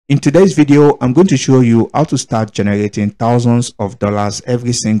In today's video, I'm going to show you how to start generating thousands of dollars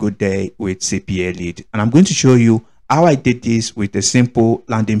every single day with CPALead. And I'm going to show you how I did this with a simple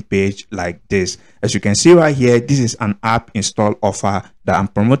landing page like this. As you can see right here, this is an app install offer that I'm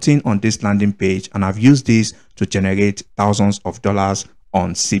promoting on this landing page, and I've used this to generate thousands of dollars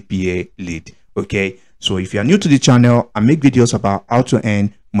on CPALead. Okay, so if you're new to the channel, I make videos about how to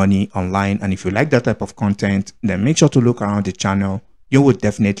earn money online, and if you like that type of content, then make sure to look around the channel. You will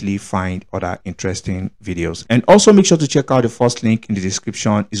definitely find other interesting videos. And also make sure to check out the first link in the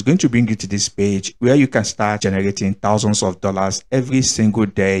description. It's going to bring you to this page where you can start generating thousands of dollars every single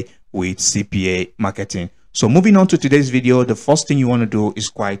day with CPA marketing. So moving on to today's video, the first thing you want to do is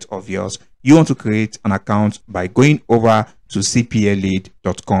quite obvious. You want to create an account by going over to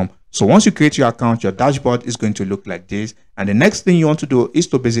CPALead.com. So once you create your account, your dashboard is going to look like this. And the next thing you want to do is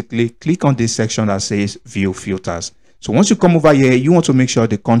to basically click on this section that says view filters. So once you come over here, you want to make sure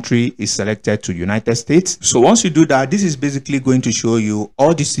the country is selected to United States. So once you do that, this is basically going to show you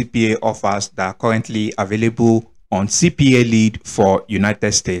all the CPA offers that are currently available on CPALead for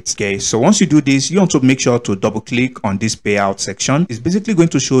United States. Okay, so once you do this, you want to make sure to double click on this payout section. It's basically going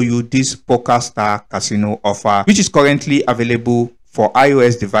to show you this PokerStar Casino offer, which is currently available for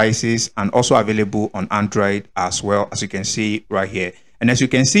iOS devices and also available on Android as well, as you can see right here. And as you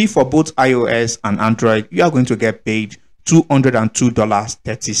can see, for both iOS and Android, you are going to get paid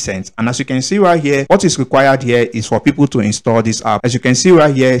 $202.30. And as you can see right here, what is required here is for people to install this app. As you can see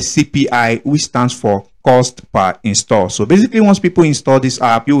right here, CPI, which stands for cost per install. So basically, once people install this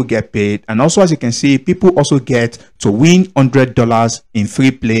app, you will get paid. And also, as you can see, people also get to win $100 in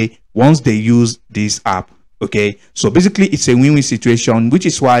free play once they use this app. Okay, so basically it's a win-win situation, which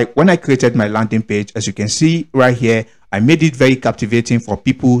is why when I created my landing page, as you can see right here, I made it very captivating for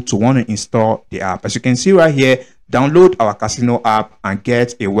people to want to install the app. As you can see right here, download our casino app and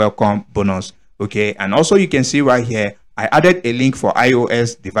get a welcome bonus. Okay, and also you can see right here, I added a link for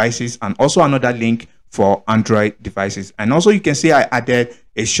iOS devices and also another link for Android devices. And also you can see I added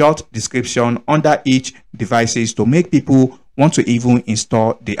a short description under each devices to make people want to even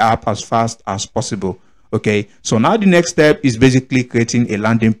install the app as fast as possible. Okay, so now the next step is basically creating a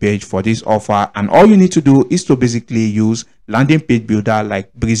landing page for this offer, and all you need to do is to basically use landing page builder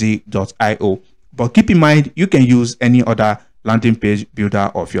like breezy.io. But keep in mind, you can use any other landing page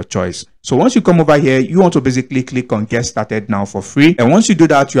builder of your choice. So once you come over here, you want to basically click on get started now for free. And once you do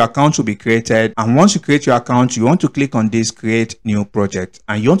that, your account will be created. And once you create your account, you want to click on this create new project,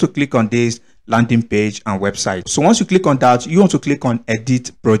 and you want to click on this landing page and website. So once you click on that, you want to click on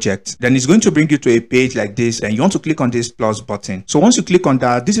edit project. Then it's going to bring you to a page like this, and you want to click on this plus button. So once you click on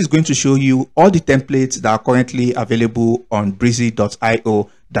that, this is going to show you all the templates that are currently available on breezy.io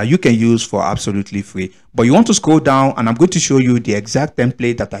that you can use for absolutely free. But you want to scroll down, and I'm going to show you the exact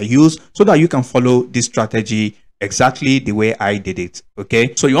template that I use so that you can follow this strategy exactly the way I did it.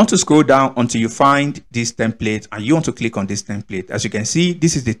 Okay, so you want to scroll down until you find this template, and you want to click on this template. As you can see,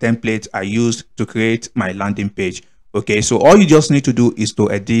 this is the template I used to create my landing page. Okay, so all you just need to do is to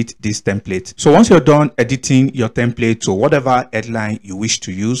edit this template. So once you're done editing your template to whatever headline you wish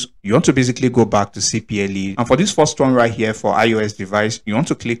to use, you want to basically go back to CPALead. And for this first one right here for iOS device, you want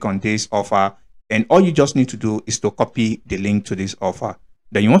to click on this offer, and all you just need to do is to copy the link to this offer.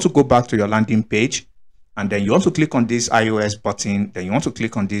 Then you want to go back to your landing page, and then you want to click on this iOS button. Then you want to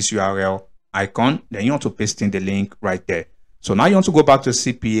click on this URL icon. Then you want to paste in the link right there. So now you want to go back to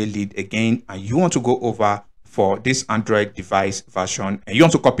CPALead again, and you want to go over for this Android device version, and you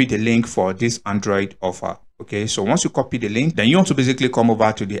want to copy the link for this Android offer. Okay, so once you copy the link, then you want to basically come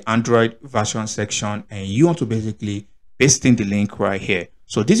over to the Android version section, and you want to basically paste in the link right here.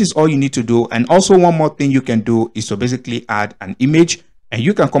 So this is all you need to do. And also one more thing you can do is to basically add an image. And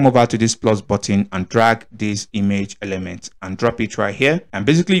you can come over to this plus button and drag this image element and drop it right here. And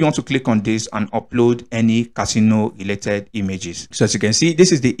basically you want to click on this and upload any casino related images. So as you can see,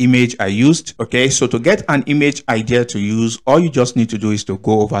 this is the image I used. Okay, so to get an image idea to use, all you just need to do is to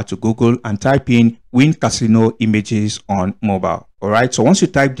go over to Google and type in win casino images on mobile. All right, so once you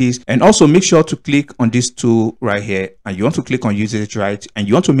type this, and also make sure to click on this tool right here, and you want to click on usage right, and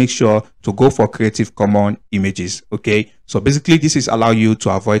you want to make sure to go for Creative Commons images. Okay, so basically this is allow you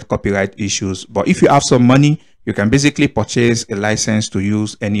to avoid copyright issues. But if you have some money, you can basically purchase a license to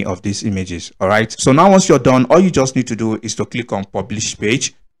use any of these images. All right, so now once you're done, all you just need to do is to click on publish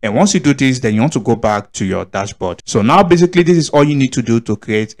page. And once you do this, then you want to go back to your dashboard. So now basically this is all you need to do to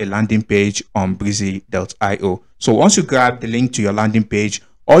create a landing page on breezy.io. So once you grab the link to your landing page,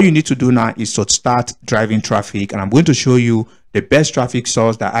 all you need to do now is to start driving traffic. And I'm going to show you the best traffic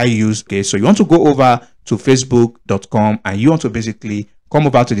source that I use. Okay, so you want to go over to facebook.com, and you want to basically come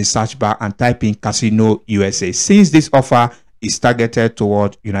over to the search bar and type in Casino USA, since this offer is targeted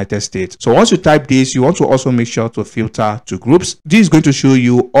toward United States. So once you type this, you want to also make sure to filter to groups. This is going to show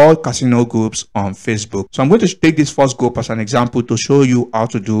you all casino groups on Facebook. So I'm going to take this first group as an example to show you how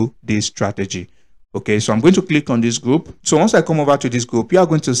to do this strategy. Okay, so I'm going to click on this group. So once I come over to this group, you are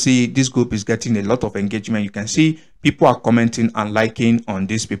going to see this group is getting a lot of engagement. You can see people are commenting and liking on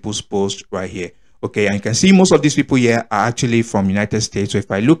these people's posts right here. Okay, and you can see most of these people here are actually from United States. So if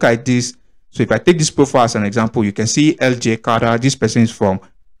I look at this, so if I take this profile as an example, you can see LJ Carter, this person is from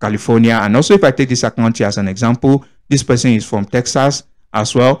California. And also if I take this account here as an example, this person is from Texas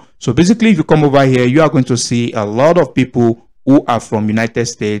as well. So basically, if you come over here, you are going to see a lot of people who are from United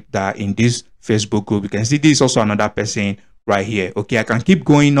States that are in this Facebook group. You can see this is also another person right here. Okay, I can keep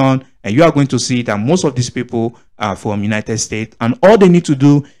going on and you are going to see that most of these people are from United States, and all they need to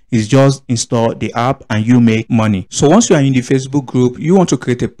do is just install the app and you make money. So once you are in the Facebook group, you want to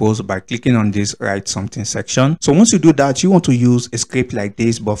create a post by clicking on this write something section. So once you do that, you want to use a script like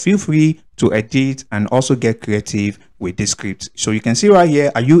this, but feel free to edit and also get creative with this script. So you can see right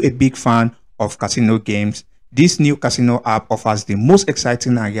here, are you a big fan of casino games? This new casino app offers the most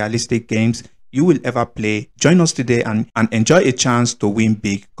exciting and realistic games you will ever play. Join us today and enjoy a chance to win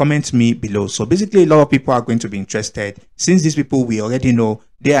big. Comment me below. So basically, a lot of people are going to be interested, since these people we already know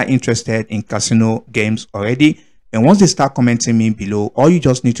they are interested in casino games already. And once they start commenting me below, all you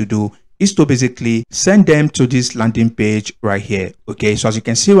just need to do is to basically send them to this landing page right here. Okay, so as you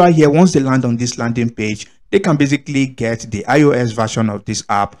can see right here, once they land on this landing page, they can basically get the iOS version of this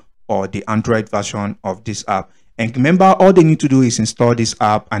app or the Android version of this app. And remember, all they need to do is install this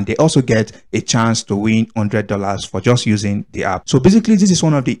app, and they also get a chance to win $100 for just using the app. So basically, this is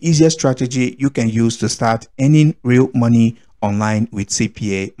one of the easiest strategy you can use to start earning real money online with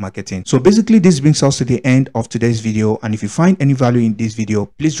CPA marketing. So basically, this brings us to the end of today's video. And if you find any value in this video,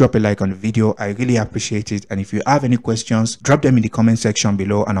 please drop a like on the video. I really appreciate it. And if you have any questions, drop them in the comment section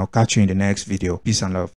below, and I'll catch you in the next video. Peace and love.